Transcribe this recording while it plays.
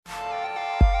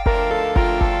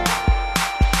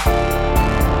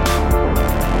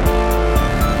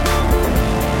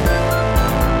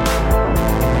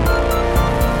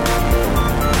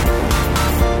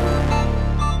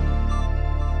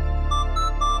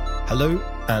Hello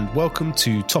and welcome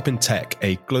to Top in Tech,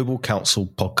 a Global Counsel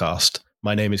podcast.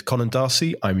 My name is Colin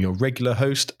Darcy. I'm your regular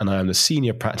host and I am the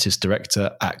Senior Practice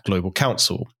Director at Global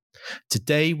Counsel.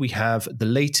 Today we have the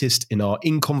latest in our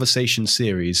In Conversation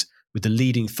series with the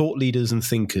leading thought leaders and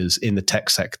thinkers in the tech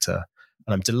sector.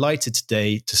 And I'm delighted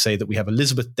today to say that we have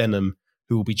Elizabeth Denham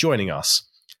who will be joining us.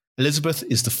 Elizabeth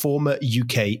is the former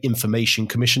UK Information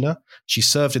Commissioner. She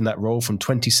served in that role from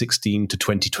 2016 to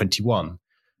 2021.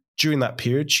 During that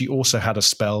period, she also had a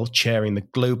spell chairing the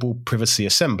Global Privacy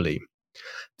Assembly.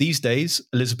 These days,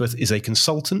 Elizabeth is a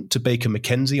consultant to Baker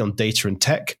McKenzie on data and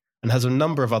tech and has a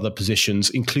number of other positions,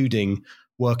 including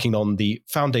working on the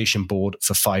Foundation Board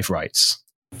for Five Rights.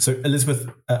 So,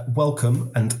 Elizabeth,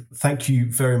 welcome and thank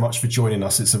you very much for joining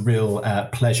us. It's a real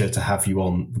pleasure to have you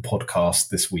on the podcast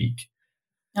this week.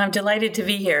 I'm delighted to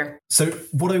be here. So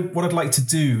what I'd like to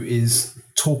do is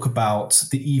talk about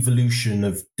the evolution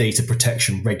of data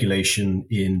protection regulation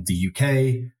in the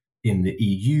UK, in the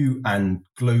EU, and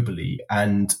globally.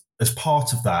 And as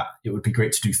part of that, it would be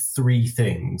great to do three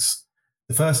things.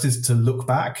 The first is to look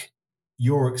back,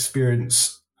 your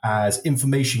experience as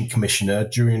Information Commissioner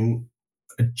during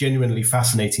a genuinely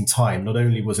fascinating time. Not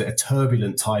only was it a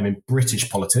turbulent time in British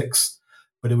politics,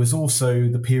 but it was also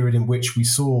the period in which we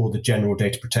saw the General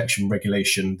Data Protection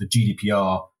Regulation, the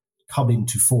GDPR, come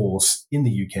into force in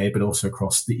the UK, but also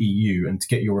across the EU. And to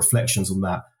get your reflections on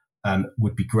that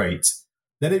would be great.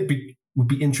 Then would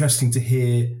be interesting to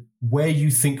hear where you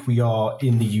think we are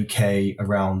in the UK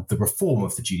around the reform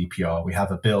of the GDPR. We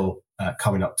have a bill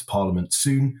coming up to Parliament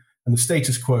soon, and the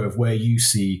status quo of where you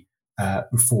see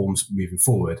reforms moving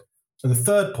forward. And the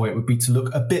third point would be to look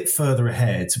a bit further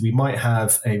ahead. We might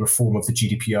have a reform of the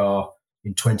GDPR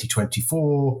in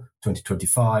 2024,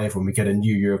 2025, when we get a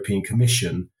new European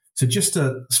Commission. So just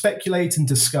to speculate and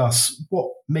discuss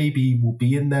what maybe will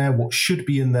be in there, what should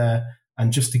be in there,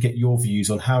 and just to get your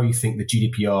views on how you think the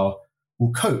GDPR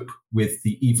will cope with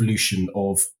the evolution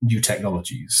of new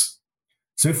technologies.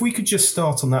 So if we could just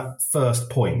start on that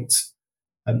first point.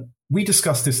 We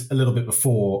discussed this a little bit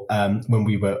before when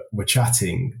we were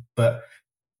chatting, but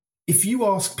if you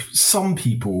ask some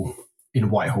people in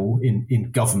Whitehall,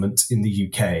 in government in the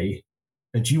UK,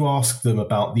 and you ask them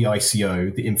about the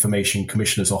ICO, the Information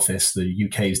Commissioner's Office, the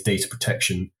UK's data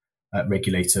protection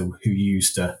regulator who you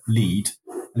used to lead,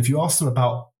 and if you ask them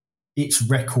about its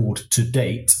record to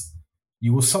date,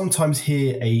 you will sometimes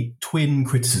hear a twin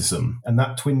criticism, and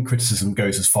that twin criticism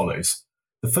goes as follows.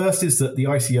 The first is that the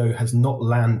ICO has not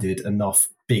landed enough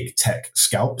big tech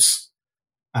scalps,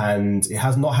 and it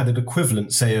has not had an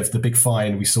equivalent, say, of the big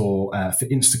fine we saw for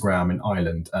Instagram in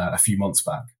Ireland a few months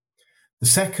back. The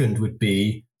second would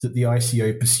be that the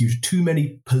ICO pursued too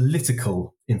many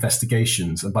political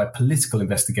investigations, and by political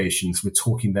investigations, we're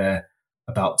talking there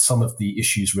about some of the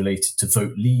issues related to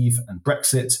vote leave and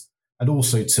Brexit, and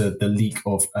also to the leak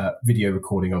of video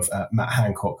recording of Matt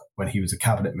Hancock when he was a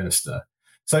cabinet minister.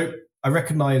 So I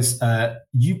recognize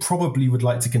you probably would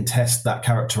like to contest that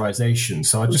characterization.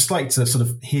 So I'd just like to sort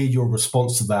of hear your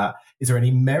response to that. Is there any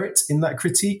merit in that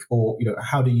critique, or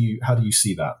how do you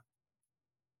see that?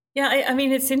 Yeah, I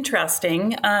mean, it's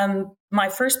interesting. My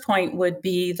first point would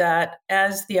be that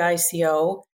as the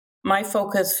ICO, my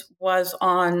focus was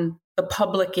on the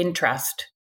public interest.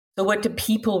 So what do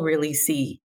people really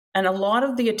see? And a lot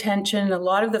of the attention, a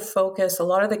lot of the focus, a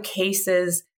lot of the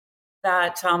cases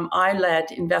that I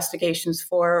led investigations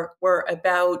for were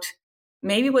about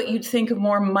maybe what you'd think of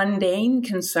more mundane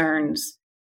concerns,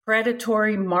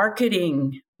 predatory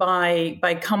marketing by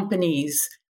companies,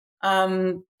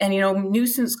 and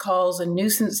nuisance calls and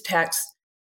nuisance texts,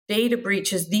 data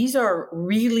breaches. These are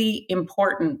really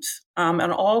important.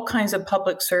 And all kinds of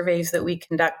public surveys that we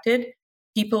conducted,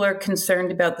 people are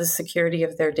concerned about the security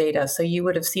of their data. So you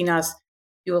would have seen us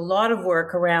do a lot of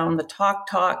work around the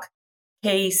TalkTalk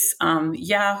case,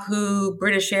 Yahoo,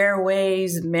 British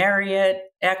Airways, Marriott,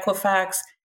 Equifax,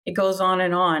 it goes on.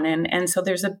 And so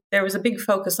there was a big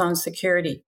focus on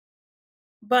security.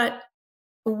 But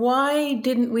why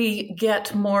didn't we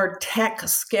get more tech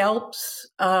scalps?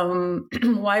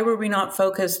 Why were we not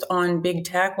focused on big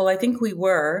tech? Well, I think we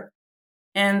were.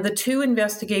 And the two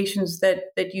investigations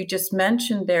that you just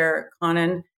mentioned there,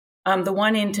 Conan, the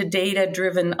one into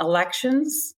data-driven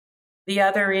elections, the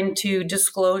other into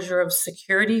disclosure of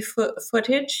security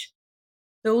footage.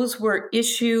 Those were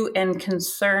issue and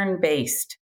concern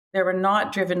based. They were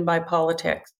not driven by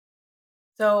politics.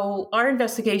 So our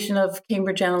investigation of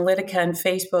Cambridge Analytica and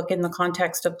Facebook in the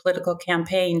context of political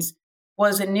campaigns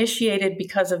was initiated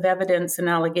because of evidence and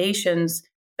allegations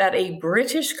that a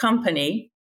British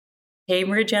company,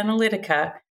 Cambridge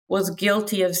Analytica, was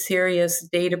guilty of serious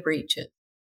data breaches.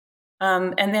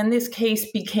 And then this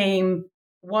case became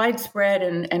widespread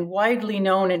and widely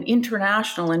known and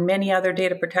international, and many other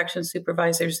data protection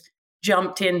supervisors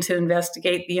jumped in to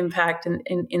investigate the impact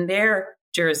in their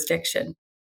jurisdiction.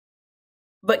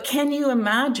 But can you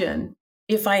imagine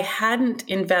if I hadn't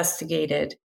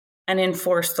investigated and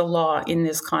enforced the law in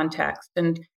this context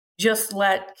and just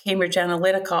let Cambridge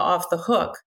Analytica off the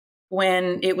hook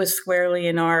when it was squarely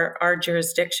in our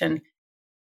jurisdiction?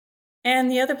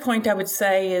 And the other point I would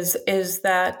say is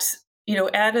that,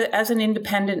 as an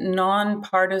independent,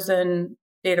 nonpartisan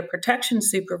data protection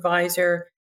supervisor,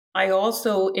 I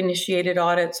also initiated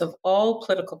audits of all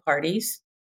political parties,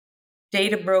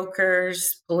 data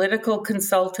brokers, political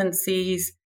consultancies,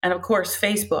 and of course,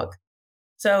 Facebook.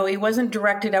 So it wasn't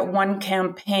directed at one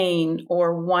campaign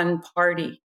or one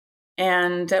party.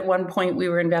 And at one point, we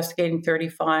were investigating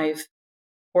 35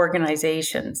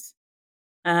 organizations.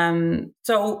 It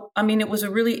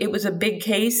was a big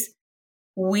case.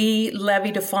 We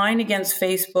levied a fine against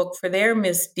Facebook for their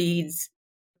misdeeds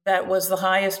that was the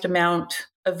highest amount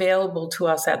available to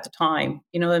us at the time.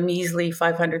 A measly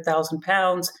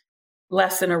 £500,000,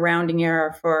 less than a rounding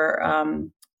error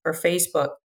for Facebook.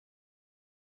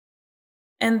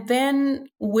 And then,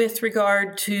 with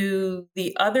regard to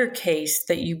the other case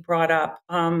that you brought up,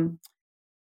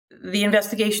 the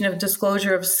investigation of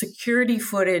disclosure of security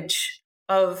footage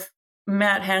of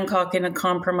Matt Hancock in a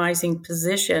compromising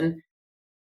position,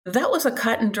 that was a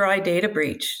cut and dry data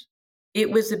breach. It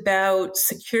was about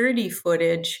security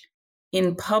footage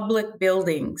in public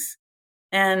buildings.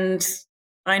 And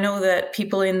I know that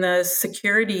people in the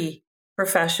security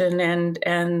profession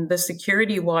and the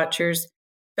security watchers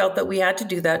felt that we had to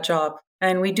do that job.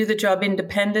 And we do the job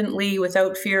independently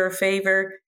without fear or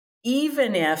favor,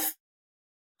 even if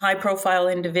high-profile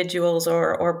individuals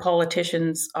or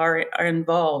politicians are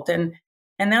involved. And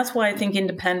that's why I think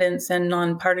independence and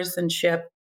nonpartisanship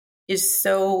is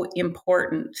so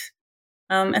important.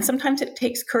 And sometimes it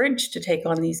takes courage to take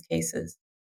on these cases.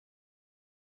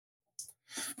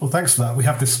 Well, thanks for that. We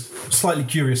have this slightly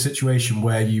curious situation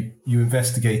where you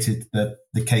investigated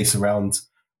the case around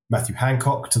Matthew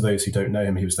Hancock. To those who don't know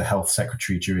him, he was the health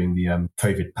secretary during the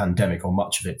COVID pandemic, or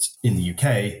much of it, in the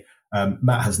UK.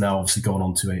 Matt has now obviously gone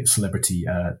on to a celebrity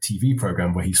TV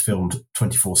program where he's filmed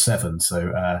 24/7.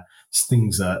 So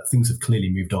things have clearly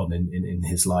moved on in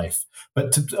his life.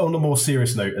 But on a more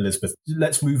serious note, Elizabeth,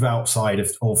 let's move outside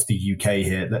of the UK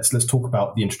here. Let's talk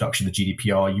about the introduction of the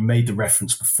GDPR. You made the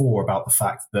reference before about the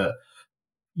fact that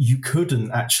you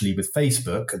couldn't actually, with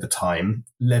Facebook at the time,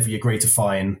 levy a greater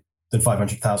fine than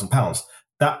 £500,000.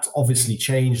 That obviously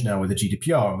changed now with the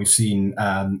GDPR, and we've seen,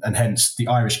 and hence the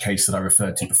Irish case that I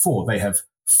referred to before, they have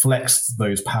flexed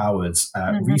those powers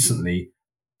recently,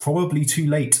 probably too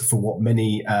late for what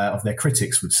many of their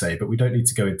critics would say, but we don't need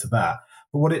to go into that.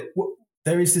 But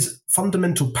there is this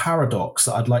fundamental paradox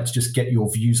that I'd like to just get your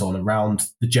views on around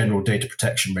the general data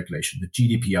protection regulation, the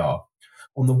GDPR.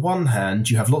 On the one hand,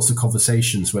 you have lots of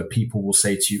conversations where people will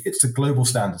say to you, it's a global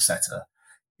standard setter.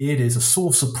 It is a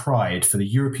source of pride for the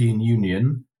European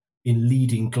Union in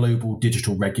leading global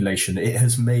digital regulation. It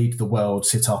has made the world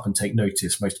sit up and take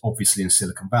notice, most obviously in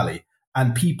Silicon Valley,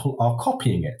 and people are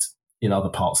copying it in other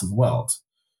parts of the world.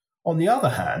 On the other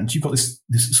hand, you've got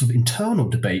this sort of internal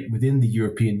debate within the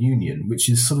European Union, which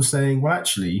is sort of saying, well,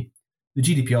 actually, the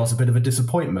GDPR is a bit of a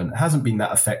disappointment. It hasn't been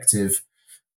that effective.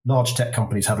 Large tech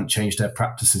companies haven't changed their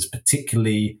practices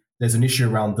particularly. There's an issue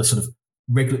around the sort of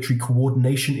regulatory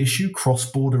coordination issue,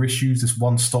 cross-border issues, this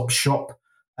one-stop shop.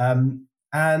 And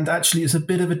actually, it's a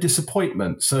bit of a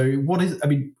disappointment. So what is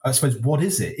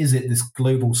it? Is it this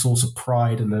global source of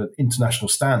pride and an international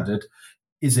standard?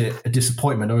 Is it a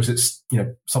disappointment, or is it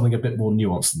something a bit more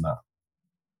nuanced than that?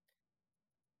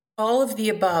 All of the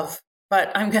above.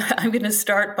 But I'm going to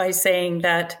start by saying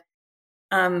that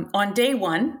on day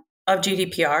one of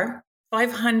GDPR,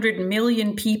 500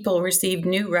 million people received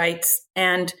new rights,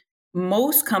 and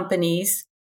most companies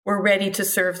were ready to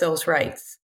serve those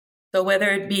rights. So whether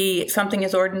it be something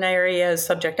as ordinary as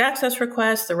subject access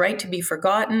requests, the right to be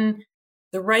forgotten,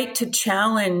 the right to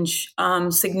challenge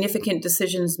significant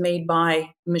decisions made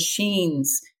by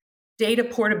machines, data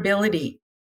portability.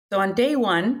 So on day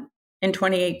one in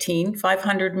 2018,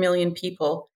 500 million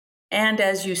people. And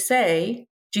as you say,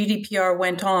 GDPR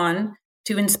went on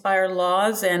to inspire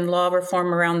laws and law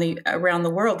reform around the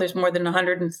world. There's more than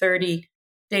 130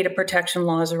 data protection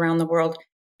laws around the world.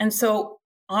 And so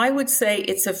I would say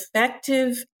it's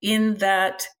effective in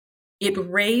that it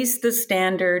raised the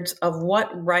standards of what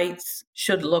rights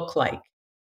should look like.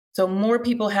 So more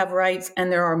people have rights,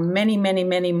 and there are many, many,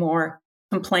 many more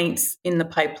complaints in the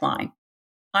pipeline.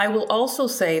 I will also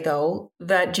say, though,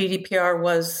 that GDPR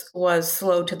was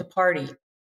slow to the party.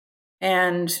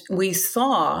 And we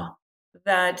saw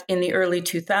that in the early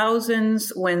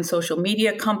 2000s, when social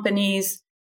media companies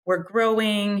were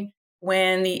growing,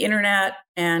 when the internet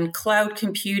and cloud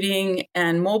computing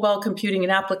and mobile computing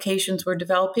and applications were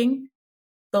developing,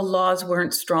 the laws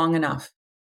weren't strong enough.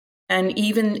 And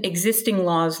even existing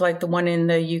laws like the one in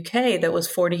the UK that was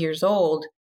 40 years old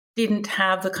didn't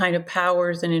have the kind of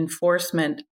powers and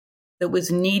enforcement that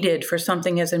was needed for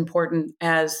something as important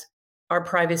as our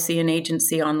privacy and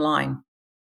agency online.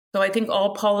 So I think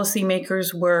all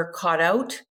policymakers were caught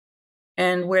out,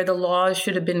 and where the laws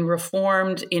should have been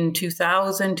reformed in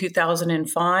 2000,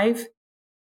 2005,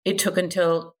 it took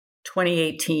until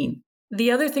 2018.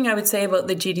 The other thing I would say about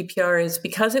the GDPR is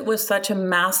because it was such a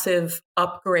massive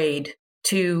upgrade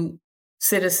to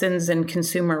citizens and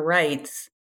consumer rights,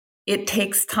 it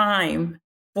takes time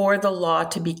for the law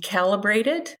to be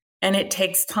calibrated, and it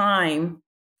takes time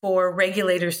for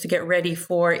regulators to get ready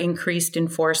for increased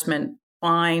enforcement,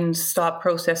 fines, stop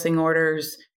processing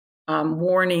orders,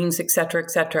 warnings, et cetera, et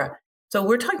cetera. So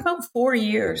we're talking about 4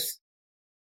 years.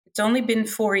 It's only been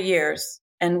 4 years,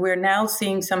 and we're now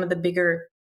seeing some of the bigger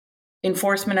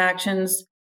enforcement actions.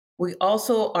 We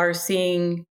also are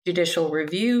seeing judicial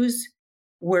reviews.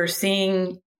 We're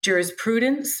seeing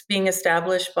jurisprudence being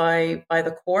established by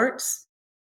the courts.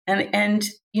 And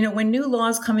when new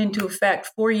laws come into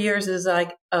effect, 4 years is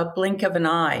like a blink of an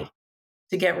eye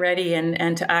to get ready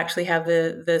and to actually have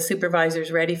the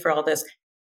supervisors ready for all this.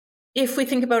 If we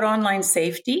think about online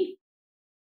safety,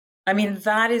 I mean,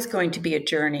 that is going to be a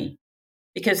journey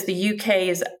because the UK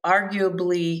is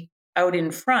arguably out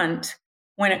in front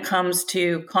when it comes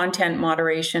to content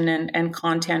moderation and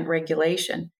content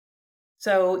regulation.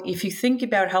 So if you think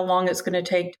about how long it's going to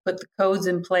take to put the codes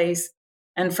in place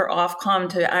and for Ofcom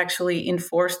to actually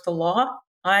enforce the law,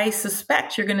 I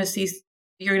suspect you're going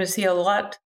to see a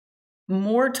lot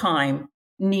more time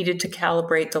needed to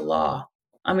calibrate the law.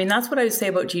 I mean, that's what I would say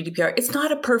about GDPR. It's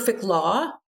not a perfect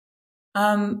law.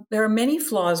 There are many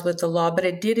flaws with the law, but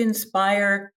it did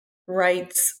inspire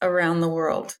rights around the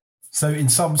world. So in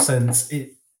some sense,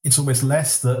 it's almost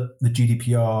less that the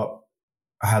GDPR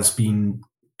has been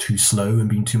too slow and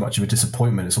been too much of a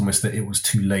disappointment. It's almost that it was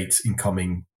too late in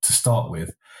coming to start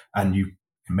with. And you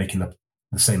making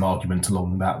the same argument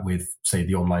along that with, say,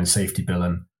 the online safety bill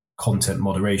and content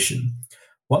moderation.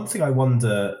 One thing I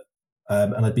wonder,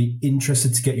 and I'd be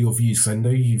interested to get your views, because I know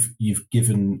you've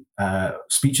given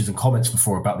speeches and comments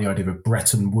before about the idea of a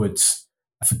Bretton Woods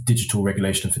for digital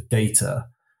regulation and for data.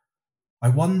 I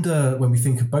wonder, when we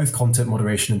think of both content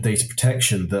moderation and data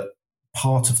protection, that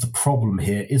part of the problem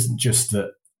here isn't just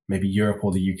that maybe Europe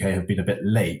or the UK have been a bit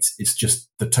late, it's just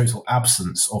the total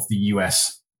absence of the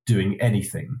US doing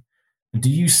anything. And do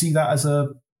you see that as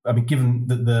given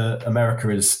that America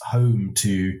is home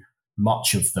to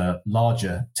much of the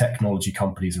larger technology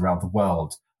companies around the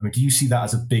world, do you see that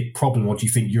as a big problem, or do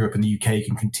you think Europe and the UK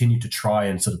can continue to try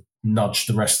and sort of nudge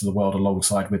the rest of the world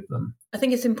alongside with them? I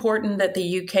think it's important that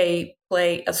the UK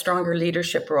play a stronger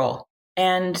leadership role.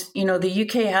 And, the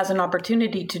UK has an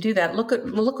opportunity to do that. Look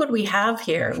what we have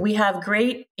here. We have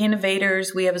great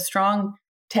innovators. We have a strong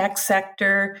tech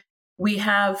sector. We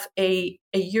have a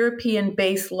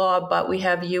European-based law, but we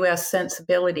have US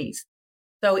sensibilities.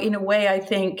 So in a way, I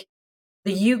think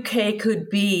the UK could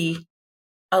be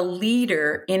a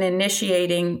leader in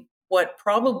initiating what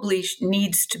probably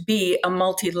needs to be a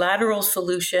multilateral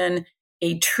solution,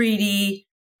 a treaty,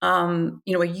 a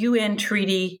UN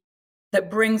treaty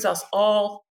that brings us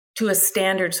all to a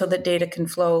standard so that data can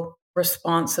flow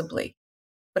responsibly.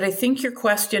 But I think your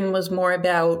question was more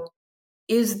about,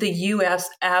 is the US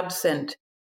absent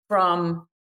from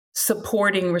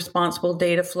supporting responsible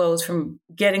data flows, from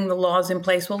getting the laws in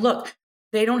place? Well, look,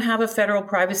 they don't have a federal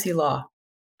privacy law.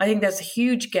 I think that's a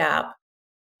huge gap.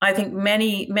 I think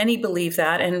many believe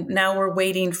that. And now we're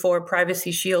waiting for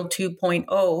Privacy Shield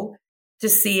 2.0 to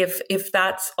see if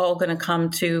that's all going to come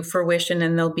to fruition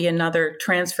and there'll be another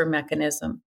transfer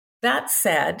mechanism. That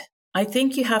said, I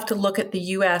think you have to look at the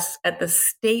US at the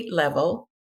state level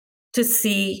to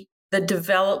see the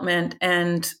development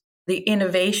and the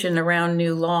innovation around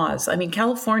new laws. I mean,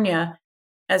 California,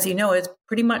 as you know, has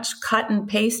pretty much cut and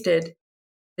pasted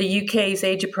the UK's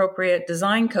age-appropriate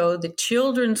design code, the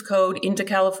children's code, into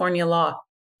California law.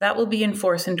 That will be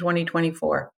enforced in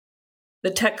 2024. The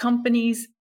tech companies,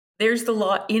 there's the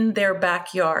law in their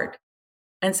backyard.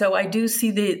 And so I do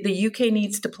see the UK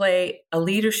needs to play a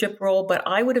leadership role, but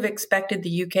I would have expected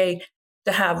the UK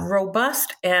to have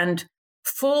robust and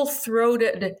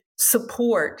full-throated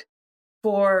support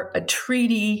for a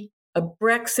treaty, a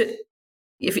Brexit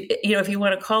if you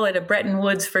want to call it a Bretton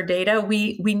Woods for data,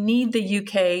 we need the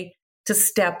UK to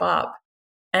step up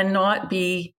and not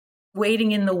be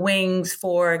waiting in the wings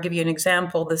for, I'll give you an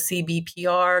example, the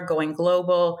CBPR going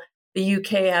global. The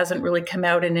UK hasn't really come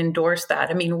out and endorsed that.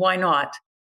 I mean, why not?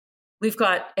 We've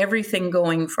got everything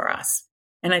going for us.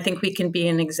 And I think we can be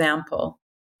an example.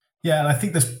 Yeah, and I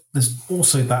think there's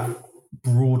also that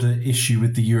broader issue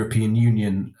with the European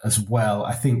Union as well.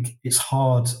 I think it's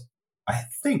hard,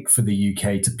 for the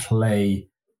UK to play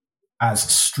as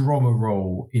strong a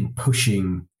role in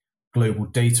pushing global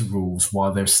data rules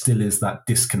while there still is that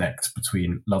disconnect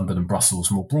between London and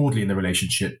Brussels more broadly in the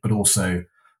relationship, but also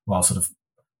while sort of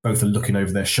both are looking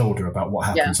over their shoulder about what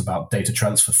happens about data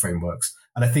transfer frameworks.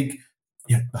 And I think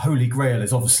the holy grail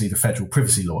is obviously the federal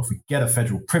privacy law. If we get a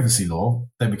federal privacy law,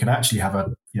 then we can actually have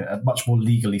a much more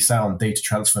legally sound data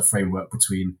transfer framework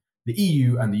between the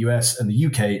EU and the US and the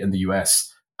UK and the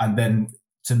US. And then,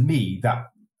 to me, that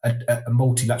a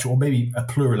multilateral, or maybe a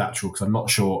plurilateral, because I'm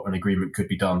not sure an agreement could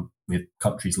be done with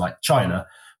countries like China,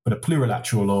 but a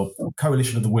plurilateral or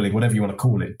coalition of the willing, whatever you want to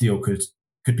call it, deal could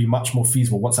be much more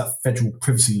feasible once that federal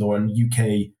privacy law and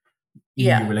UK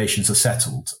EU relations are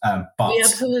settled. But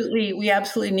we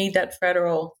absolutely need that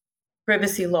federal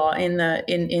privacy law in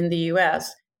the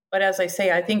US. But as I say,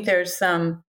 I think there's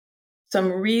some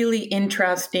really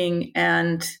interesting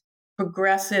and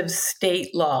progressive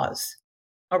state laws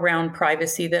around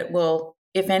privacy that will,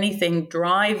 if anything,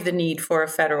 drive the need for a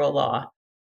federal law.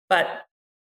 But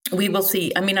we will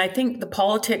see. I mean, I think the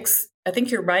politics, I think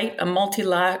you're right, a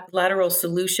multilateral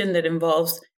solution that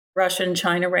involves Russia and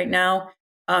China right now,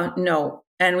 no.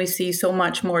 And we see so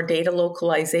much more data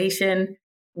localization.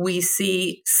 We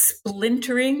see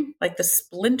splintering, like the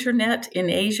splinter net in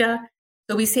Asia.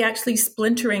 So we see actually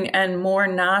splintering and more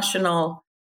national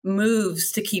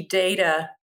moves to keep data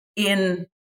in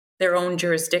their own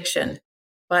jurisdiction.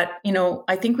 But,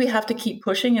 I think we have to keep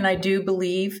pushing. And I do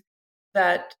believe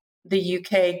that the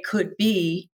UK could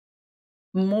be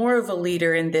more of a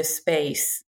leader in this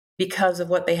space because of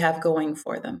what they have going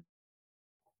for them.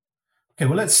 Okay,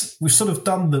 well, we've sort of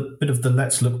done the bit of the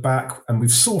let's look back, and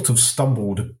we've sort of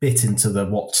stumbled a bit into the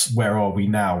where are we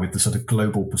now with the sort of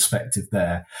global perspective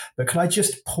there. But can I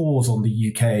just pause on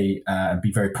the UK and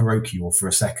be very parochial for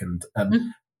a second?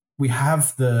 We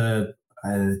have the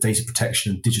Data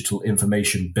Protection and Digital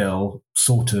Information Bill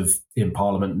sort of in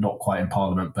Parliament, not quite in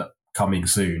Parliament, but coming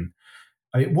soon.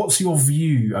 I mean, what's your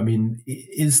view? I mean,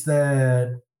 is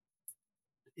there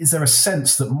a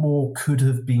sense that more could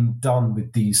have been done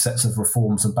with these sets of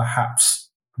reforms and perhaps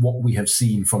what we have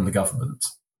seen from the government?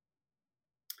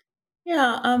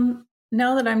 Yeah.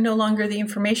 Now that I'm no longer the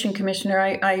Information Commissioner,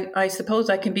 I suppose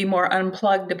I can be more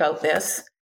unplugged about this.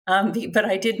 But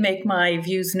I did make my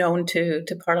views known to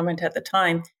Parliament at the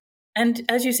time. And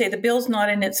as you say, the bill's not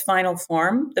in its final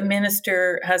form. The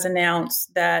minister has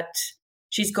announced that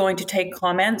she's going to take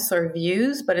comments or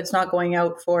views, but it's not going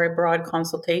out for a broad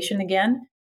consultation again.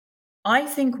 I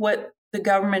think what the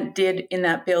government did in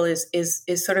that bill is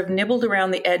sort of nibbled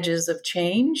around the edges of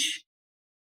change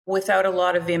without a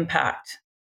lot of impact.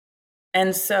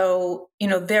 And so,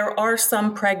 there are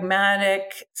some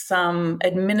pragmatic, some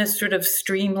administrative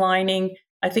streamlining,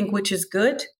 I think, which is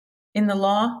good in the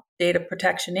law, data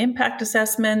protection impact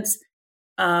assessments,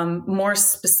 more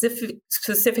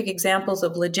specific examples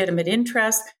of legitimate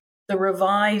interest. The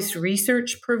revised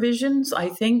research provisions, I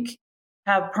think,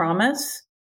 have promise.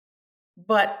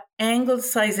 But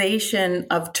anglicization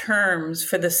of terms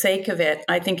for the sake of it,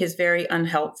 I think, is very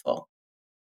unhelpful.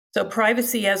 So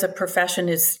privacy as a profession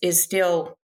is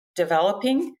still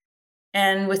developing.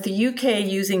 And with the UK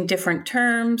using different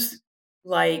terms,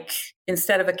 like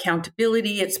instead of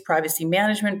accountability, it's privacy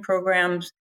management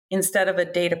programs. Instead of a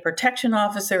data protection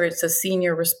officer, it's a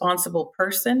senior responsible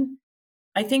person.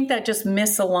 I think that just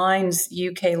misaligns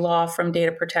UK law from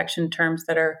data protection terms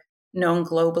that are known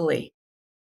globally.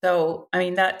 So, I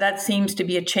mean, that seems to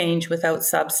be a change without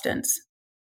substance.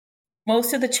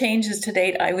 Most of the changes to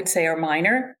date, I would say, are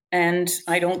minor, and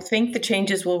I don't think the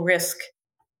changes will risk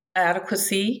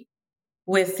adequacy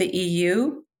with the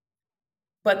EU.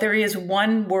 But there is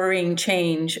one worrying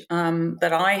change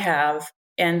that I have,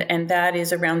 and that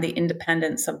is around the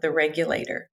independence of the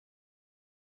regulator.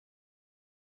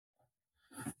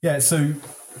 Yeah, so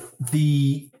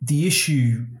the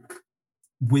issue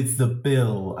with the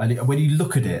bill, and when you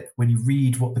look at it, when you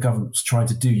read what the government's trying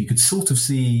to do, you could sort of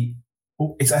see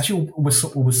it's actually almost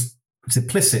it's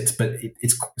implicit, but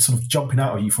it's sort of jumping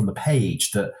out at you from the page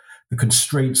that the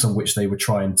constraints on which they were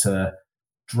trying to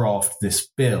draft this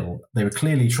bill, they were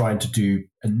clearly trying to do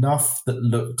enough that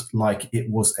looked like it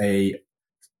was a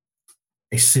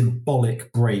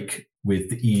symbolic break with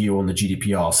the EU on the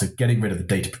GDPR, so getting rid of the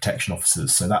data protection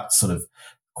officers. So that's sort of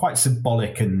quite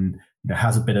symbolic and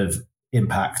has a bit of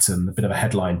impact and a bit of a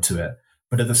headline to it.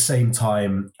 But at the same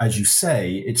time, as you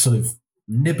say, it's sort of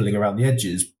nibbling around the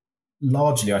edges,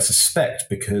 largely, I suspect,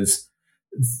 because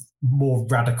more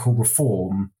radical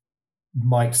reform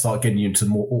might start getting you into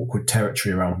more awkward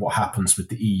territory around what happens with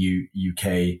the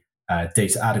EU-UK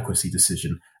data adequacy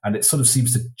decision. And it sort of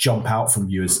seems to jump out from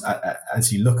you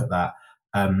as you look at that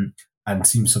and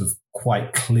seems sort of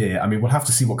quite clear. I mean, we'll have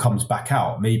to see what comes back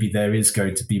out. Maybe there is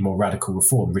going to be more radical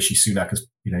reform. Rishi Sunak, has,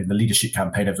 in the leadership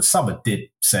campaign over the summer, did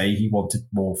say he wanted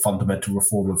more fundamental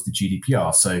reform of the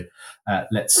GDPR. So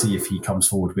let's see if he comes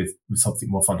forward with something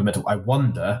more fundamental. I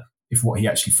wonder if what he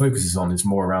actually focuses on is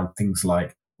more around things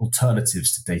like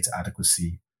alternatives to data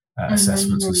adequacy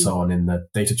assessments and so on in the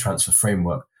data transfer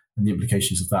framework, and the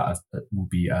implications of that will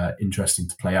be interesting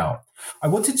to play out. I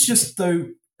wanted to just, though,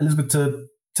 Elizabeth, to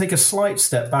take a slight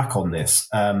step back on this,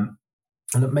 and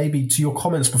maybe to your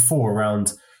comments before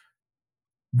around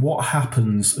what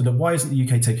happens, and why isn't the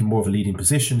UK taking more of a leading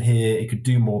position here? It could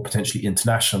do more potentially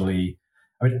internationally.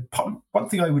 I mean, one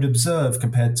thing I would observe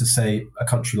compared to, say, a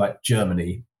country like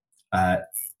Germany,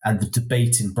 and the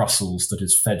debate in Brussels that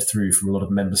is fed through from a lot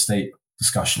of member state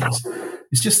discussions,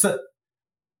 is just that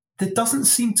there doesn't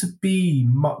seem to be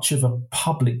much of a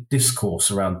public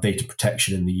discourse around data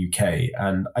protection in the UK.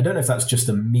 And I don't know if that's just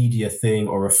a media thing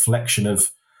or a reflection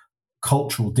of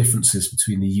cultural differences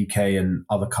between the UK and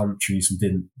other countries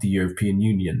within the European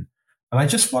Union. And I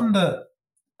just wonder,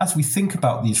 as we think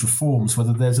about these reforms,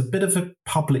 whether there's a bit of a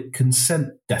public consent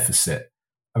deficit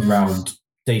around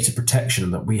data protection,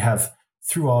 that we have,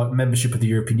 through our membership of the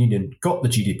European Union, got the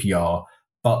GDPR,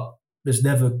 but there's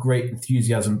never great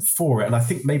enthusiasm for it. And I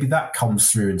think maybe that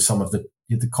comes through in some of the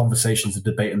conversations, the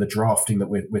debate and the drafting that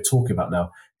we're talking about now.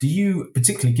 Do you,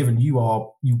 particularly given you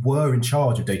were in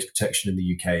charge of data protection in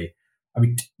the UK, I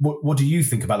mean, what do you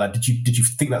think about that? Did you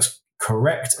think that's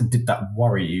correct, and did that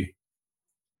worry you?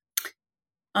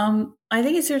 I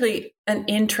think it's really an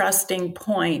interesting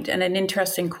point and an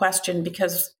interesting question,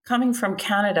 because coming from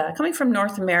Canada, coming from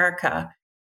North America,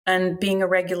 and being a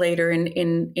regulator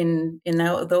in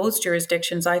those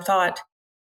jurisdictions, I thought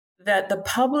that the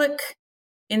public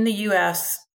in the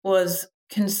US was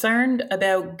concerned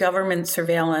about government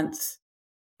surveillance,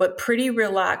 but pretty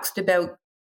relaxed about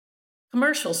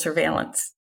commercial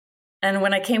surveillance. And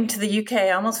when I came to the UK, I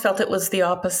almost felt it was the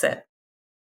opposite.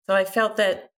 So I felt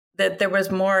that there was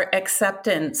more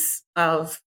acceptance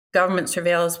of government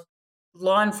surveillance,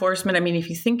 law enforcement. I mean,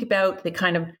 if you think about the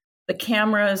kind of the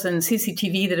cameras and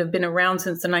CCTV that have been around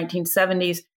since the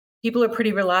 1970s, people are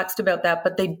pretty relaxed about that,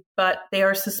 but they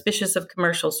are suspicious of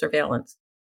commercial surveillance.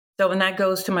 So, and that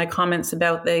goes to my comments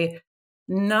about the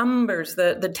numbers,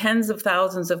 the tens of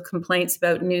thousands of complaints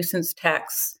about nuisance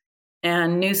texts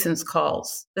and nuisance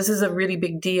calls. This is a really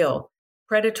big deal.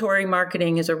 Predatory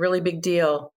marketing is a really big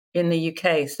deal in the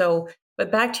UK. So,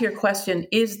 but back to your question,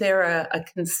 is there a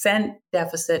consent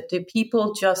deficit? Do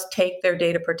people just take their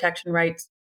data protection rights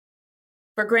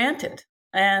for granted?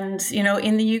 And,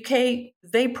 in the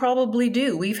UK, they probably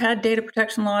do. We've had data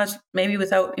protection laws, maybe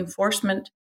without enforcement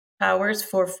powers,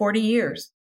 for 40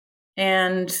 years.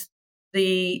 And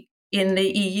in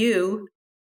the EU,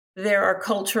 there are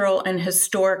cultural and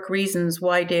historic reasons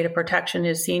why data protection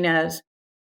is seen as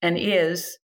and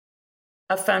is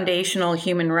a foundational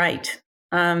human right.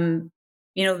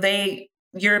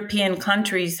 European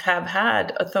countries have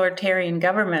had authoritarian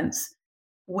governments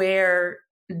where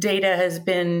data has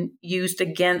been used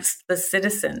against the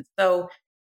citizens. So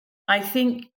I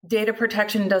think data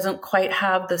protection doesn't quite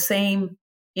have the same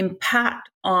impact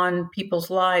on people's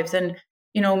lives. And,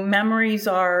 memories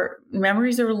are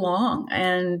long,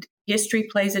 and history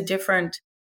plays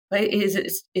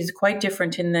is quite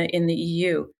different in the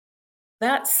EU.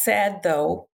 That said,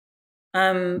 though,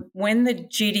 when the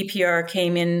GDPR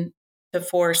came into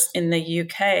force in the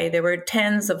UK, there were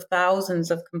tens of thousands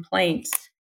of complaints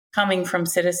coming from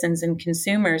citizens and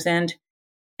consumers. And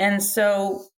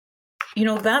so,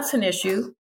 that's an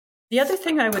issue. The other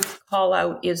thing I would call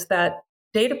out is that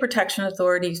data protection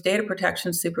authorities, data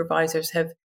protection supervisors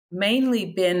have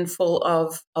mainly been full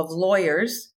of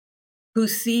lawyers who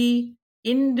see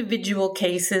individual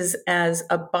cases as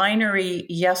a binary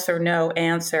yes or no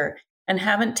answer and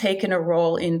haven't taken a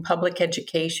role in public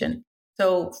education.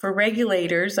 So for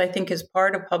regulators, I think as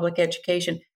part of public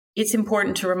education, it's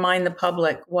important to remind the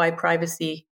public why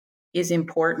privacy is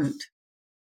important.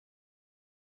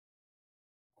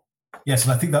 Yes,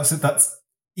 and I think that's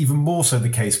even more so the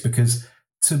case because,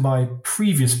 to my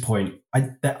previous point,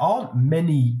 there aren't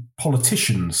many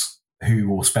politicians who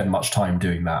will spend much time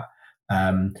doing that.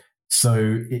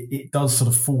 So it does sort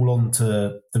of fall onto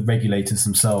the regulators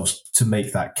themselves to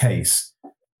make that case.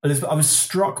 Elizabeth, I was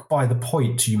struck by the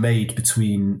point you made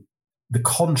between the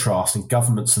contrast in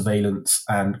government surveillance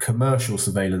and commercial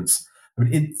surveillance. I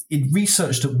mean, in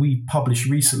research that we published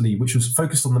recently, which was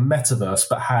focused on the metaverse,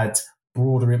 but had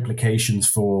broader implications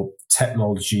for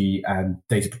technology and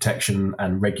data protection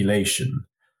and regulation,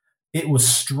 it was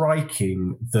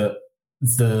striking that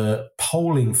the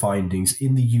polling findings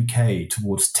in the UK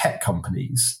towards tech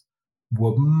companies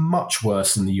were much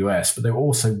worse than the US, but they were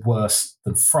also worse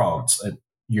than France, a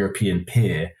European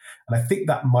peer. And I think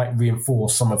that might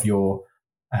reinforce some of your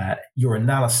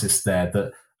analysis there,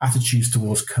 that attitudes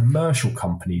towards commercial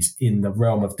companies in the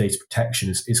realm of data protection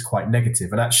is quite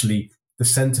negative. And actually, the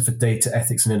Centre for Data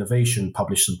Ethics and Innovation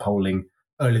published some polling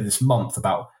earlier this month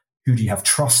about who do you have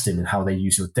trust in and how they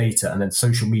use your data. And then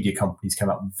social media companies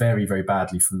came out very, very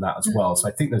badly from that as well. So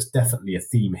I think there's definitely a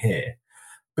theme here.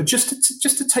 But just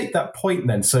to take that point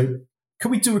then, so can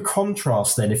we do a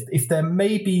contrast then? If there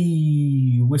may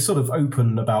be, we're sort of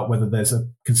open about whether there's a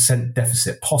consent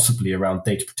deficit possibly around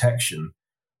data protection.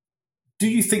 Do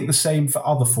you think the same for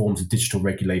other forms of digital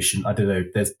regulation? I don't know,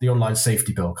 there's the online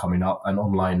safety bill coming up and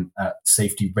online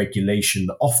safety regulation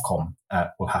that Ofcom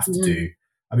will have to do.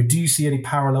 I mean, do you see any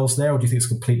parallels there, or do you think it's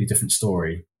a completely different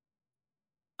story?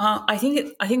 I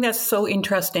think that's so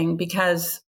interesting,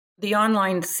 because the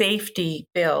online safety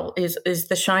bill is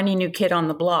the shiny new kid on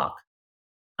the block.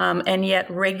 And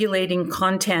yet regulating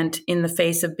content in the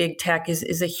face of big tech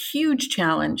is a huge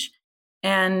challenge.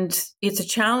 And it's a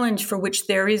challenge for which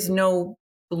there is no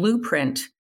blueprint.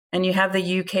 And you have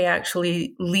the UK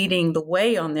actually leading the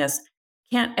way on this.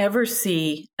 Can't ever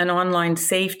see an online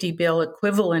safety bill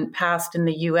equivalent passed in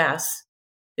the US.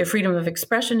 Their freedom of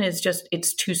expression is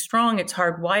it's too strong. It's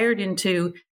hardwired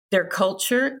into their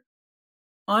culture.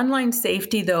 Online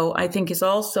safety, though, I think is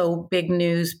also big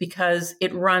news because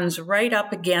it runs right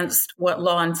up against what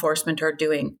law enforcement are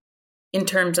doing in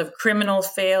terms of criminal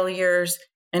failures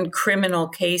and criminal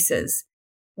cases.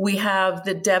 We have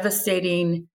the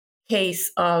devastating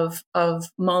case of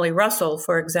Molly Russell,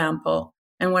 for example,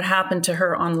 and what happened to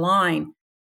her online.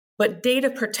 But data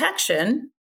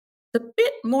protection, a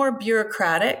bit more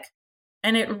bureaucratic,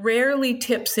 and it rarely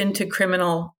tips into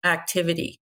criminal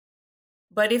activity.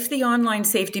 But if the online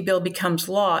safety bill becomes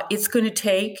law, it's going to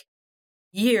take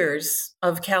years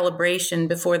of calibration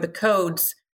before the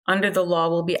codes under the law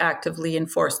will be actively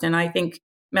enforced. And I think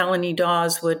Melanie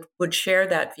Dawes would share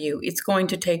that view. It's going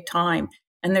to take time,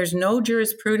 and there's no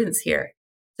jurisprudence here.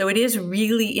 So it is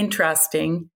really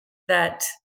interesting that,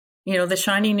 the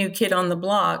shiny new kid on the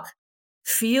block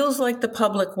feels like the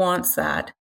public wants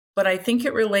that. But I think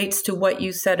it relates to what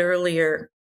you said earlier,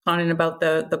 Conan, about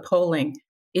the polling,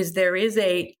 is there is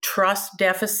a trust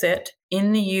deficit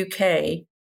in the UK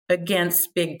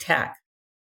against big tech.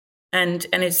 And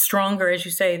it's stronger, as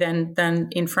you say, than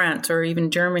in France or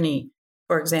even Germany,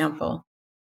 for example.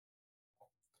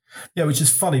 Yeah, which is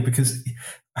funny because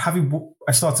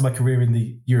I started my career in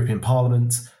the European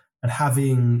Parliament, and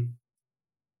having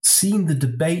seen the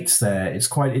debates there, it's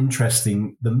quite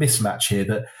interesting, the mismatch here,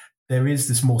 that there is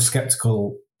this more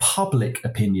skeptical public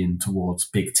opinion towards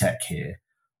big tech here.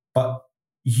 But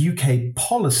UK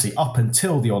policy up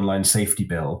until the online safety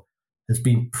bill has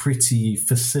been pretty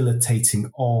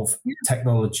facilitating of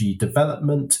technology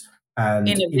development and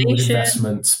inward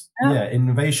investment.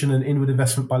 Innovation and inward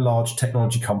investment by large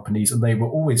technology companies. And they were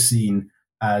always seen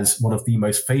as one of the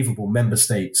most favorable member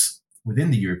states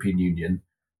within the European Union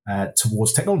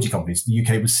towards technology companies. The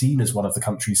UK was seen as one of the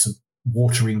countries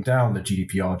watering down the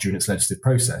GDPR during its legislative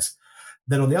process.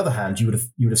 Then on the other hand, you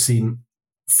would have seen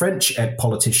French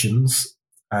politicians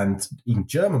and even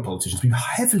German politicians be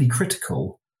heavily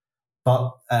critical,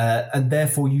 but and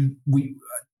therefore we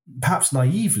perhaps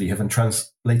naively have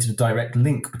translated a direct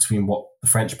link between what the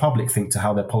French public think to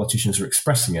how their politicians are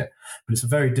expressing it. But it's a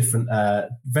very different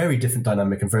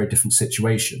dynamic and very different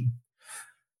situation.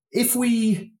 If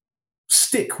we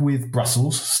stick with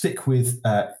Brussels, stick with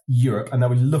Europe, and then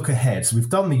we look ahead. So we've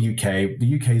done the UK.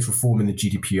 The UK is reforming the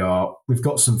GDPR. We've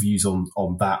got some views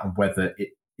on that and whether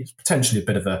it's potentially a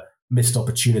bit of a missed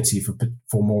opportunity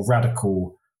for more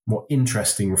radical, more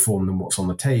interesting reform than what's on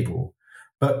the table.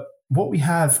 But what we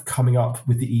have coming up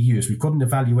with the EU is we've got an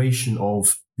evaluation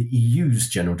of the EU's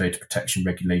general data protection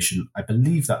regulation. I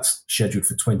believe that's scheduled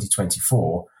for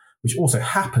 2024, which also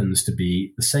happens to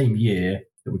be the same year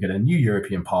that we get a new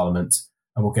European Parliament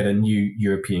and we'll get a new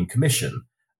European Commission.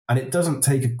 And it doesn't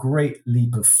take a great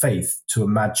leap of faith to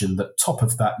imagine that top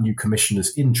of that new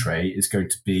commissioner's in tray is going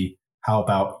to be, how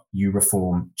about you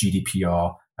reform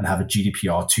GDPR and have a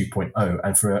GDPR 2.0?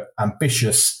 And for an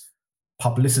ambitious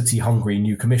publicity-hungry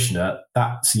new commissioner,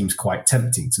 that seems quite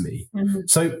tempting to me. Mm-hmm.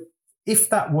 So if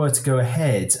that were to go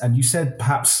ahead, and you said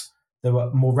perhaps there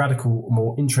were more radical,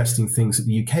 more interesting things that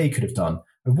the UK could have done,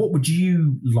 what would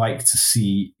you like to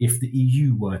see if the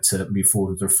EU were to move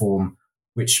forward with reform,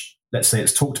 which, let's say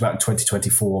it's talked about in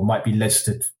 2024, might be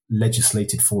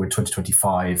legislated for in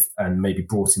 2025 and maybe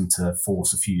brought into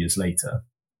force a few years later?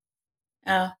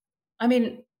 I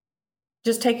mean,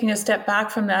 just taking a step back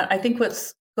from that, I think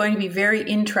what's going to be very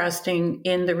interesting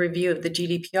in the review of the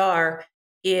GDPR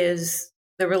is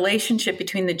the relationship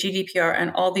between the GDPR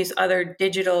and all these other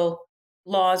digital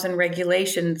laws and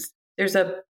regulations. There's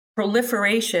a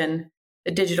proliferation,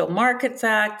 the Digital Markets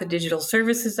Act, the Digital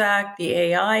Services Act, the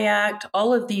AI Act,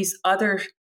 all of these other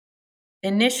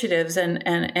initiatives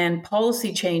and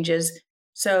policy changes.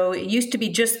 So it used to be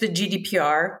just the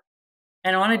GDPR.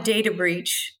 And on a data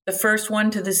breach, the first one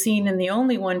to the scene and the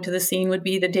only one to the scene would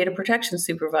be the data protection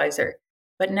supervisor.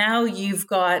 But now you've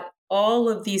got all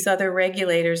of these other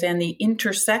regulators and the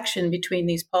intersection between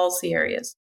these policy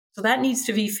areas. So that needs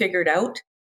to be figured out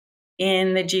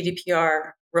in the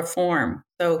GDPR reform.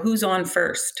 So who's on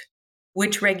first?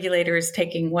 Which regulator is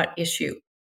taking what issue?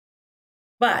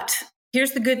 But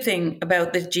here's the good thing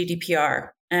about the GDPR.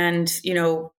 And,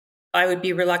 I would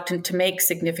be reluctant to make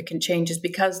significant changes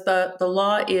because the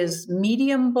law is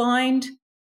medium blind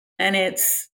and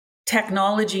it's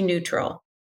technology neutral.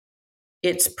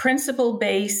 It's principle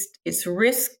based, it's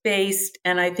risk based,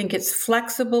 and I think it's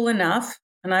flexible enough,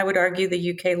 and I would argue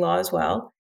the UK law as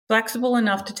well, flexible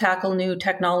enough to tackle new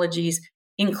technologies,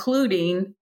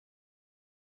 including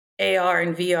AR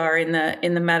and VR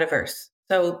in the metaverse.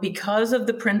 So because of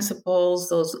the principles,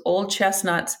 those old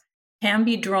chestnuts can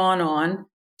be drawn on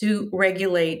to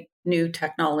regulate new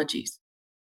technologies.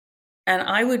 And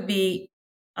I would be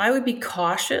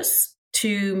cautious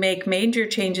to make major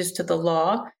changes to the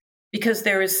law because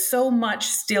there is so much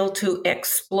still to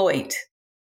exploit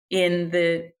in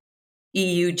the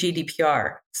EU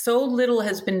GDPR. So little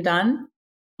has been done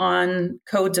on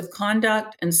codes of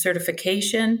conduct and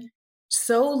certification.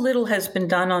 So little has been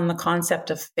done on the concept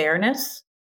of fairness,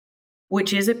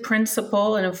 which is a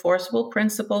principle, an enforceable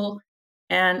principle,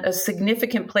 and a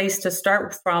significant place to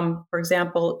start from, for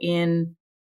example, in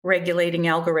regulating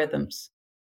algorithms.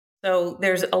 So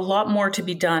there's a lot more to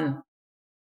be done.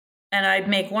 And I'd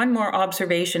make one more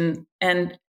observation,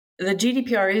 and the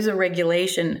GDPR is a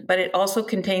regulation, but it also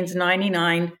contains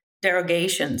 99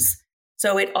 derogations.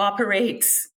 So it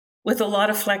operates with a lot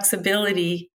of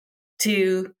flexibility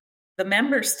to the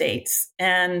member states.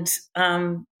 And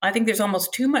I think there's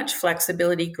almost too much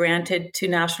flexibility granted to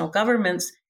national governments.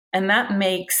 And that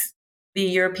makes the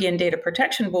European Data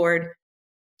Protection Board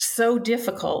so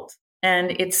difficult.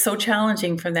 And it's so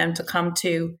challenging for them to come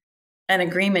to an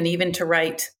agreement, even to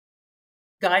write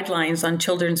guidelines on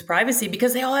children's privacy,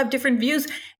 because they all have different views.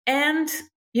 And,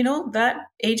 that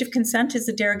age of consent is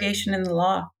a derogation in the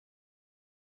law.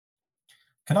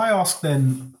 Can I ask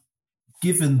then,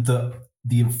 given the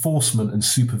enforcement and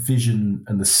supervision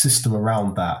and the system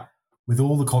around that, with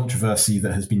all the controversy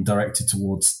that has been directed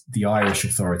towards the Irish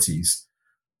authorities,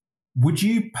 would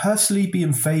you personally be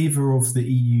in favour of the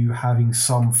EU having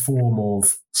some form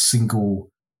of single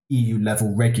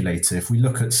EU-level regulator? If we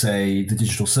look at, say, the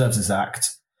Digital Services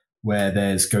Act, where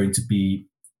there's going to be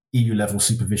EU-level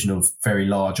supervision of very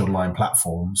large online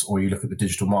platforms, or you look at the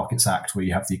Digital Markets Act, where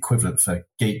you have the equivalent for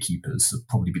gatekeepers, it'll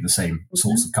probably be the same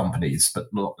sorts of companies, but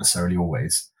not necessarily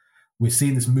always. We're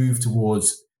seeing this move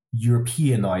towards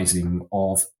Europeanizing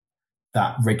of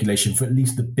that regulation for at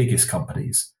least the biggest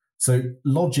companies. So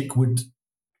logic would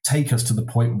take us to the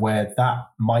point where that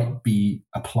might be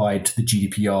applied to the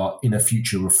GDPR in a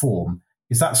future reform.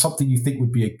 Is that something you think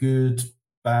would be a good,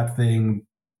 bad thing,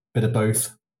 bit of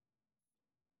both?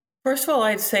 First of all,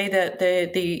 I'd say that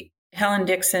the Helen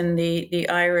Dixon, the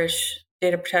Irish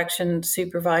data protection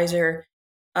supervisor,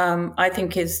 I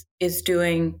think is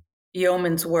doing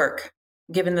yeoman's work,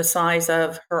 given the size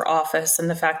of her office and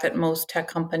the fact that most tech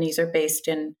companies are based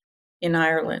in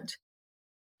Ireland.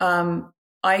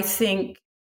 I think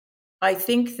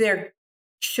there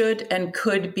should and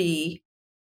could be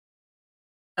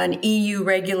an EU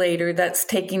regulator that's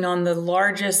taking on the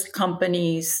largest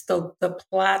companies, the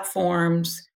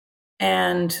platforms,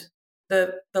 and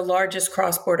the largest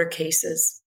cross-border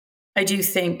cases. I do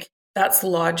think that's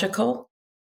logical.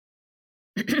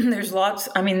 There's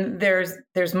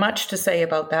much to say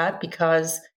about that,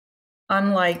 because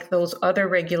unlike those other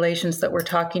regulations that we're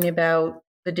talking about,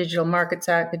 the Digital Markets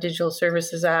Act, the Digital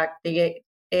Services Act, the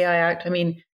AI Act,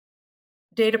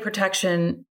 data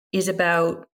protection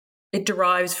it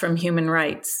derives from human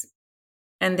rights.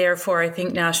 And therefore, I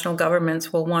think national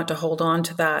governments will want to hold on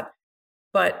to that.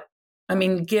 But I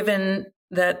mean, given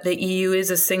that the EU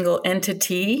is a single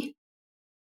entity,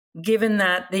 given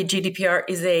that the GDPR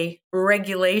is a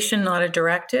regulation, not a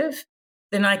directive,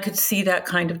 then I could see that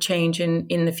kind of change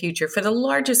in the future. For the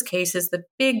largest cases, the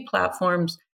big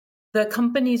platforms, the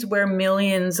companies where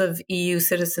millions of EU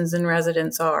citizens and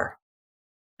residents are.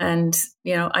 And,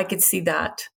 I could see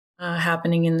that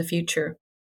happening in the future.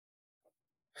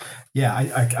 Yeah,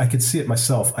 I could see it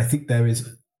myself. I think there is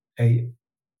a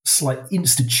slight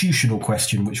institutional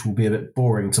question, which will be a bit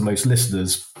boring to most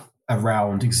listeners,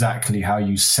 around exactly how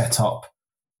you set up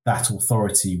that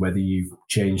authority, whether you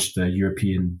change the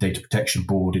European Data Protection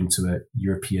Board into a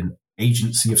European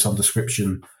agency of some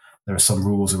description. There are some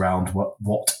rules around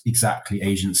what exactly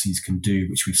agencies can do,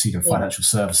 which we've seen in financial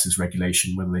services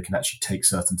regulation, whether they can actually take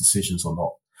certain decisions or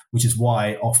not, which is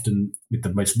why often with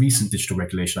the most recent digital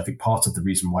regulation, I think part of the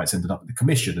reason why it's ended up at the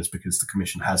Commission is because the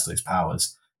Commission has those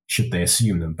powers, should they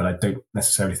assume them. But I don't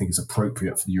necessarily think it's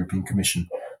appropriate for the European Commission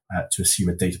to assume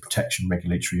a data protection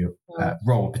regulatory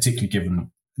role, particularly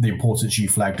given the importance you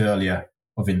flagged earlier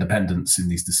of independence in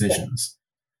these decisions.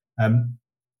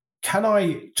 Can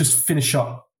I just finish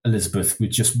up, Elizabeth,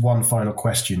 with just one final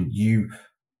question? You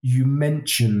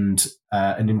mentioned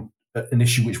an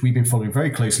issue which we've been following very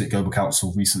closely at Global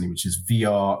Council recently, which is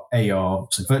VR, AR,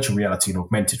 so virtual reality and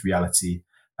augmented reality,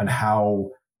 and how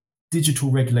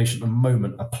digital regulation at the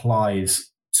moment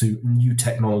applies to new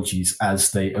technologies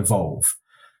as they evolve.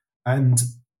 And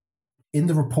in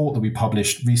the report that we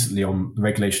published recently on the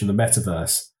regulation of the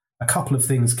metaverse, a couple of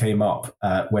things came up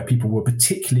where people were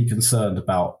particularly concerned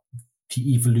about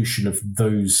the evolution of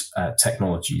those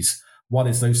technologies. One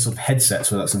is those sort of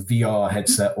headsets, whether that's a VR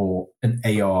headset or an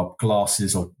AR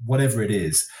glasses or whatever it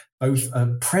is, both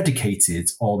are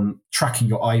predicated on tracking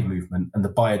your eye movement and the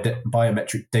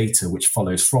biometric data which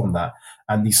follows from that.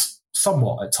 And these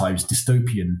somewhat at times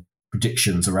dystopian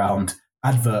predictions around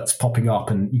adverts popping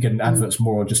up, and you get adverts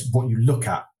more on just what you look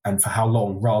at and for how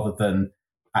long, rather than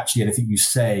actually anything you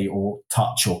say or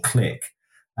touch or click.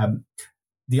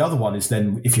 The other one is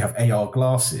then if you have AR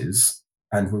glasses,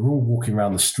 and we're all walking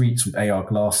around the streets with AR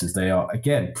glasses, they are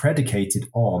again predicated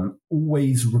on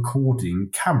always recording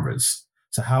cameras.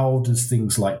 So how does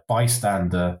things like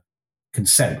bystander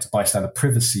consent, bystander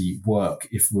privacy work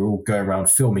if we're all going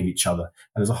around filming each other?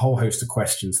 And there's a whole host of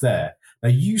questions there. Now,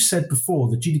 you said before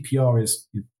the GDPR is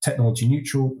technology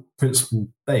neutral, principle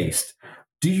based.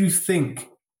 Do you think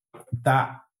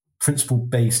that principle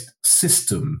based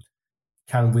system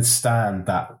can withstand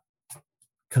that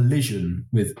collision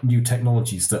with new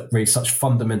technologies that raise such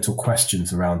fundamental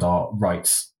questions around our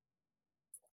rights?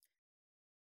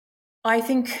 I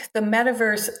think the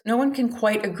metaverse, no one can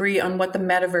quite agree on what the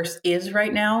metaverse is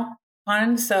right now,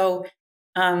 Han. So,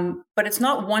 but it's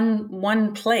not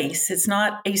one place. It's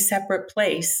not a separate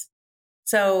place.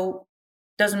 So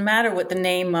it doesn't matter what the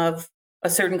name of a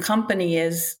certain company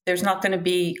is. There's not going to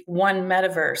be one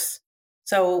metaverse.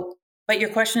 So, but your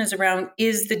question is around,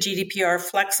 is the GDPR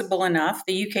flexible enough?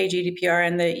 The UK GDPR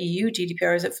and the EU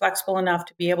GDPR, is it flexible enough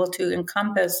to be able to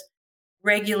encompass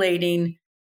regulating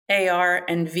AR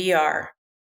and VR?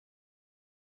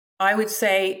 I would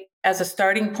say as a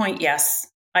starting point, yes.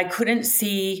 I couldn't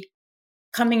see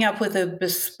coming up with a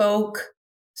bespoke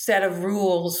set of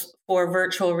rules for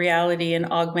virtual reality and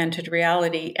augmented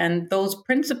reality. And those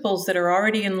principles that are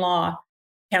already in law,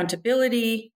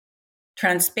 accountability,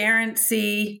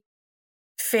 transparency,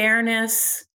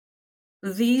 fairness,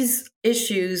 these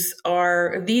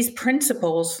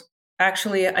principles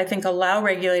actually, I think, allow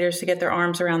regulators to get their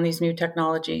arms around these new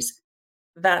technologies.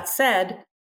 That said,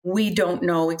 we don't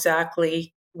know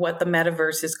exactly what the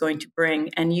metaverse is going to bring.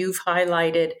 And you've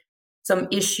highlighted some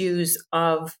issues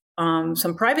of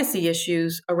some privacy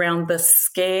issues around the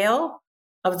scale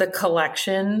of the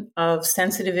collection of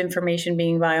sensitive information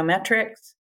being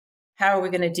biometrics. How are we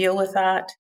going to deal with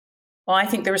that? Well, I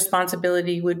think the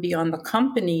responsibility would be on the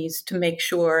companies to make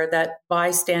sure that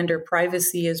bystander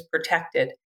privacy is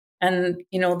protected. And,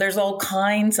 there's all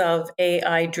kinds of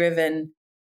AI-driven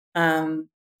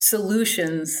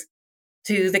solutions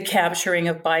to the capturing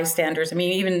of bystanders. I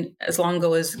mean, even as long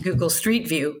ago as Google Street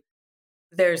View,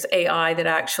 there's AI that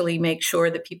actually makes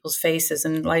sure that people's faces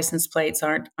and license plates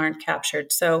aren't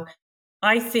captured. So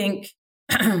I think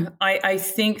I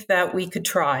think that we could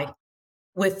try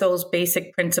with those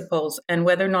basic principles, and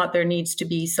whether or not there needs to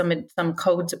be some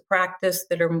codes of practice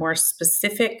that are more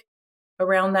specific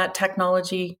around that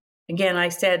technology. Again, I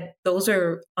said those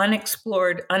are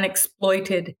unexplored,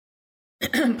 unexploited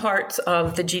parts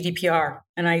of the GDPR.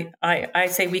 And I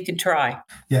say we could try.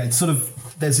 Yeah, it's sort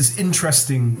of, there's this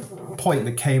interesting point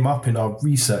that came up in our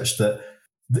research that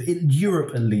in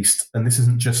Europe, at least, and this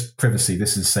isn't just privacy,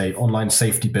 this is, say, Online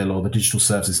Safety Bill or the Digital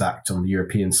Services Act on the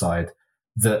European side,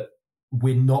 that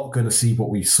we're not going to see what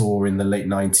we saw in the late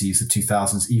 90s, the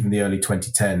 2000s, even the early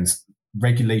 2010s.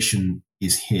 Regulation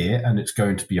is here and it's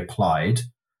going to be applied.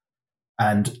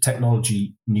 And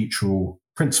technology neutral,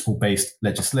 principle based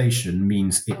legislation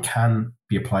means it can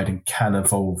be applied and can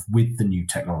evolve with the new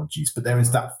technologies. But there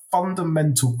is that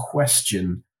fundamental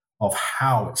question of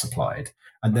how it's applied.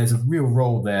 And there's a real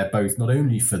role there, both not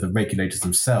only for the regulators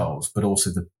themselves, but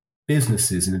also the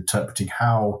businesses in interpreting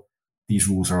how these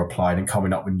rules are applied and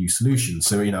coming up with new solutions.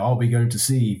 So, are we going to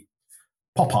see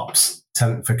pop-ups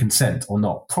for consent or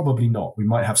not? Probably not. We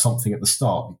might have something at the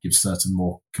start that gives certain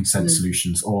more consent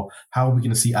solutions. Or how are we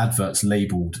going to see adverts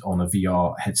labeled on a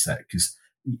VR headset? Because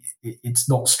it's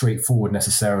not straightforward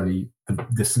necessarily.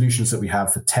 The solutions that we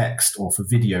have for text or for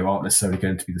video aren't necessarily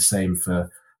going to be the same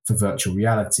for virtual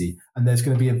reality. And there's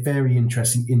going to be a very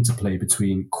interesting interplay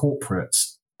between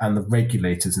corporates and the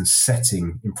regulators in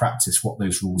setting in practice what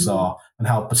those rules are and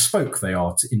how bespoke they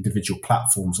are to individual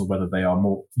platforms, or whether they are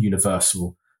more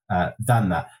universal than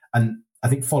that. And I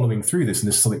think following through this, and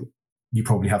this is something you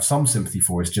probably have some sympathy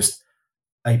for, is just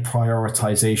a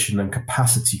prioritization and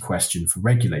capacity question for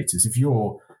regulators. If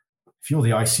you're the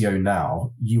ICO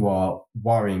now, you are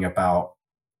worrying about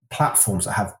platforms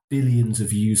that have billions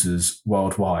of users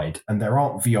worldwide, and there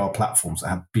aren't VR platforms that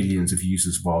have billions of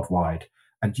users worldwide,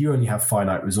 and you only have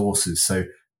finite resources. So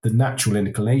the natural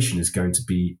inclination is going to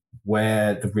be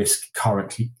where the risk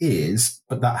currently is,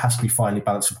 but that has to be finely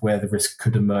balanced with where the risk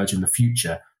could emerge in the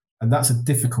future. And that's a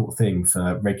difficult thing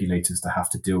for regulators to have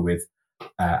to deal with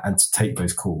and to take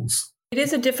those calls. It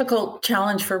is a difficult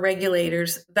challenge for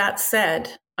regulators. That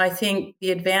said, I think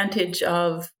the advantage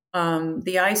of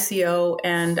the ICO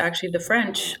and actually the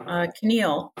French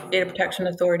CNIL, Data Protection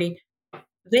Authority,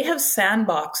 they have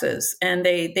sandboxes, and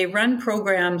they run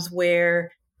programs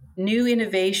where new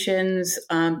innovations,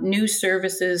 new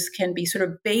services can be sort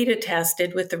of beta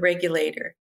tested with the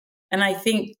regulator. And I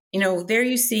think, there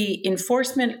you see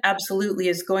enforcement absolutely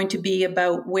is going to be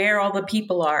about where all the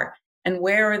people are and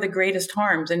where are the greatest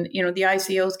harms. And, the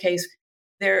ICO's case,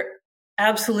 they're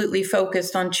absolutely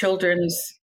focused on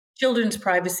children's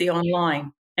privacy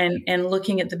online and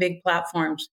looking at the big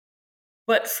platforms.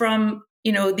 But from,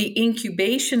 the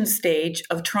incubation stage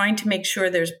of trying to make sure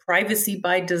there's privacy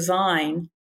by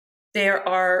design, there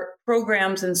are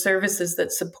programs and services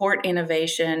that support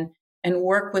innovation and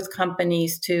work with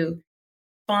companies to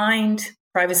find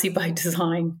privacy by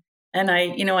design. And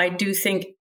I do think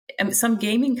some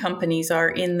gaming companies are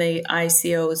in the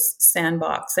ICO's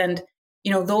sandbox. And,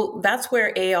 that's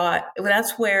where AI,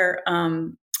 that's where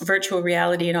virtual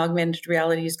reality and augmented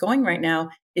reality is going right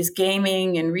now, is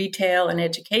gaming and retail and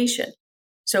education.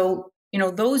 So,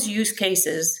 those use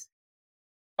cases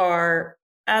are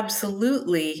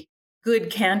absolutely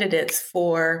good candidates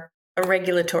for a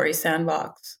regulatory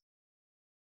sandbox.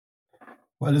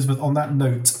 Well, Elizabeth, on that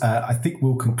note, I think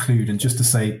we'll conclude. And just to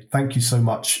say thank you so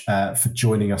much for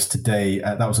joining us today.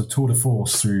 That was a tour de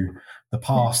force through the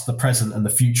past, the present, and the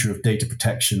future of data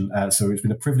protection. So it's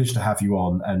been a privilege to have you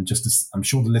on. And just as I'm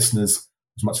sure the listeners,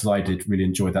 as much as I did, really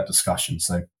enjoyed that discussion.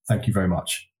 So thank you very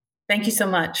much. Thank you so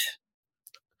much.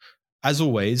 As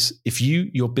always, if you,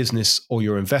 your business, or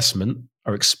your investment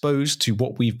are exposed to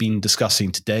what we've been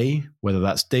discussing today, whether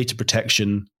that's data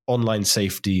protection, online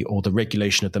safety, or the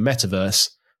regulation of the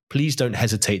metaverse, please don't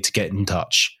hesitate to get in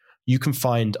touch. You can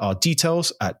find our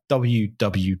details at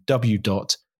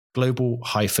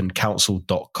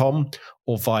www.global-counsel.com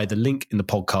or via the link in the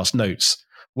podcast notes.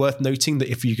 Worth noting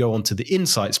that if you go onto the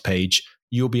Insights page,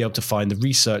 you'll be able to find the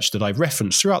research that I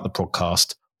referenced throughout the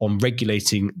podcast on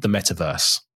regulating the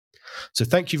metaverse. So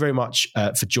thank you very much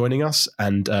for joining us,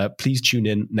 and please tune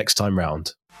in next time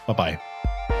round. Bye-bye.